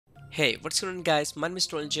Hey, what's going on guys, my name is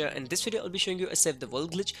Stranger and this video I'll be showing you a save the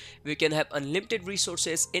world glitch where you can have unlimited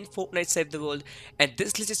resources in Fortnite save the world, and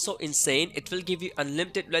this glitch is so insane. It will give you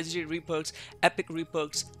unlimited legendary reperks, epic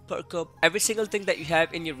reperks, perk up, every single thing that you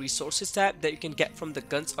have in your resources tab that you can get from the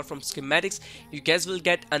guns or from schematics. You guys will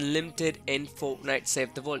get unlimited in Fortnite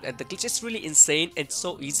save the world, and the glitch is really insane and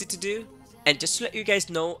so easy to do. And just to let you guys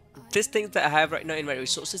know, these things that I have right now in my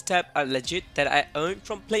resources tab are legit that I earned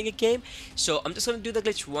from playing a game. So I'm just gonna do the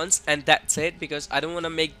glitch once and that's it, because I don't want to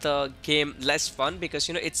make the game less fun, because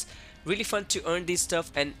it's really fun to earn these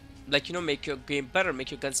stuff and make your game better, make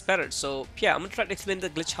your guns better. So yeah, I'm gonna try to explain the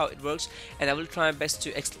glitch how it works, and I will try my best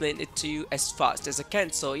to explain it to you as fast as I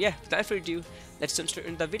can. So yeah, without further ado, let's jump straight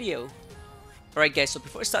into the video. Alright guys, so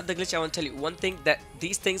before I start the glitch, I want to tell you one thing, that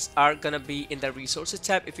these things are gonna be in the resources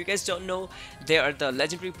tab. If you guys don't know, they are the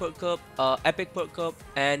legendary perk up, epic perk up,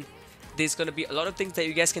 and there's gonna be a lot of things that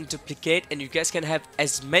you guys can duplicate, and you guys can have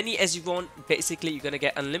as many as you want. Basically, you're gonna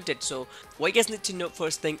get unlimited. So what you guys need to know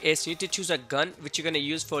first thing is you need to choose a gun which you're gonna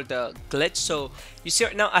use for the glitch. So you see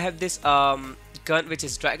right now I have this gun which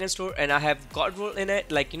is dragon store, and I have god roll in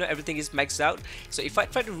it, everything is maxed out. So if I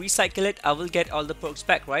try to recycle it, I will get all the perks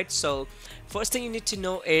back, right? So first thing you need to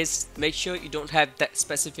know is make sure you don't have that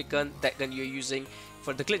specific gun, that gun you're using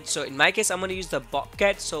for the glitch. So in my case, I'm gonna use the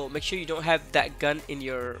bobcat. So make sure you don't have that gun in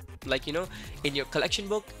your in your collection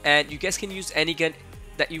book, and you guys can use any gun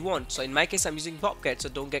that you want. So in my case, I'm using bobcat, so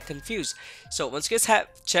don't get confused. So once you guys have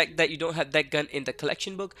checked that you don't have that gun in the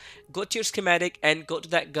collection book, go to your schematic and go to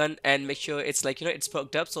that gun and make sure it's it's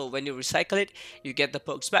perked up, so when you recycle it, you get the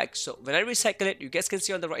perks back. So when I recycle it, you guys can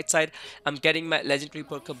see on the right side, I'm getting my legendary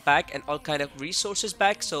perk up back and all kind of resources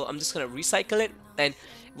back. So I'm just gonna recycle it, and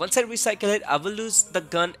once I recycle it, I will lose the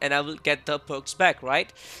gun and I will get the perks back,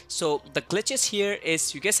 right? So the glitches here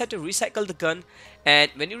is you guys have to recycle the gun, and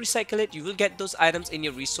when you recycle it, you will get those items in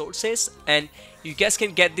your resources, and you guys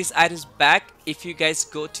can get these items back if you guys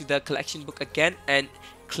go to the collection book again and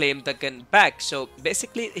claim the gun back. So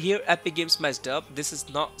basically here Epic Games messed up. This is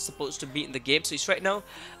not supposed to be in the game. So it's right now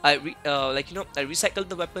I I recycled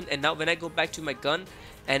the weapon, and now when I go back to my gun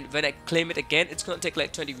and when I claim it again, it's gonna take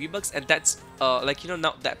like 20 V-bucks, and that's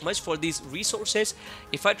not that much for these resources.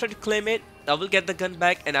 If I try to claim it, I will get the gun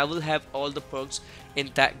back and I will have all the perks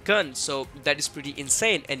in that gun. So that is pretty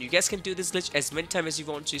insane, and you guys can do this glitch as many times as you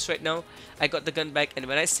want to. So right now I got the gun back, and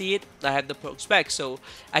when I see it, I have the perks back. So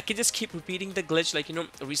I can just keep repeating the glitch,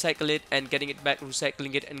 recycle it and getting it back,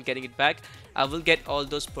 recycling it and getting it back. I will get all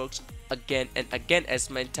those perks again and again as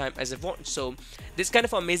many times as I want. So this kind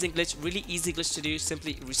of amazing glitch, really easy glitch to do.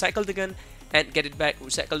 Simply recycle the gun and get it back,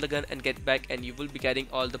 recycle the gun and get it back, and you will be getting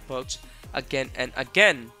all the perks again and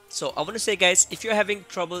again. So I want to say guys, if you're having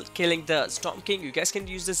trouble killing the Storm King, you guys can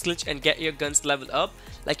use this glitch and get your guns leveled up,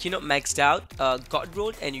 maxed out, god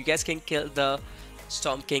rolled, and you guys can kill the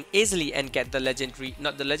Storm King easily and get the legendary,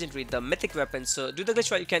 not the legendary, the mythic weapon. So do the glitch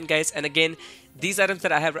while you can guys. And again, these items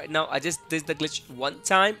that I have right now, I just did the glitch one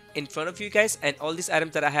time in front of you guys, and all these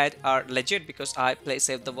items that I had are legit because I play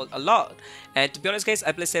Save the World a lot. And to be honest guys,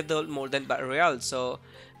 I play Save the World more than Battle Royale, so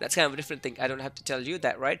that's kind of a different thing. I don't have to tell you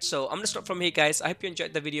that, right? So I'm gonna stop from here guys. I hope you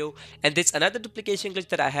enjoyed the video, and there's another duplication glitch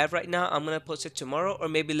that I have right now. I'm gonna post it tomorrow or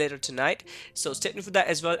maybe later tonight, so stay tuned for that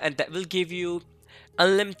as well, and that will give you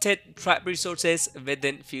unlimited trap resources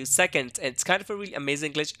within few seconds, and it's kind of a really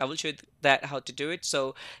amazing glitch. I will show you that how to do it,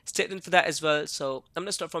 so stay tuned for that as well. So I'm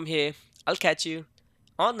gonna start from here. I'll catch you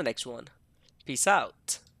on the next one. Peace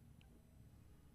out.